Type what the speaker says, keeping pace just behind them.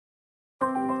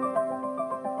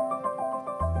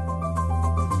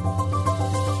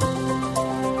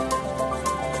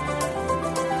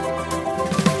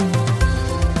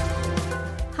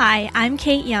Hi, I'm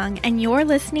Kate Young, and you're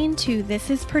listening to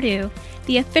This is Purdue,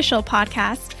 the official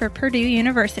podcast for Purdue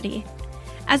University.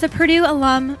 As a Purdue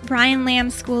alum, Brian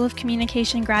Lamb School of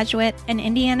Communication graduate, and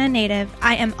Indiana native,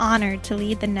 I am honored to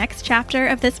lead the next chapter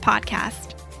of this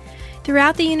podcast.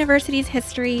 Throughout the university's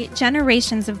history,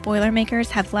 generations of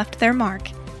Boilermakers have left their mark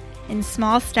in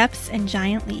small steps and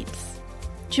giant leaps.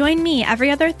 Join me every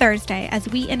other Thursday as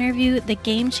we interview the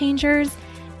game changers,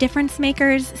 difference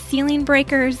makers, ceiling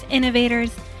breakers,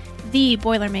 innovators, the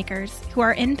Boilermakers who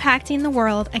are impacting the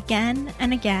world again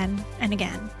and again and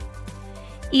again.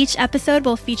 Each episode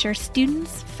will feature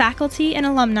students, faculty, and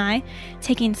alumni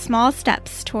taking small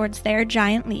steps towards their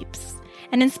giant leaps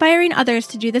and inspiring others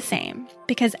to do the same,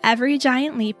 because every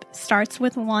giant leap starts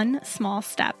with one small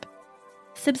step.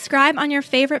 Subscribe on your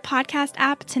favorite podcast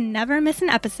app to never miss an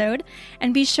episode,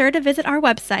 and be sure to visit our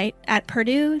website at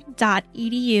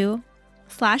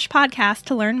purdue.edu/podcast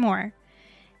to learn more.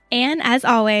 And as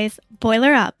always,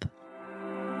 boiler up.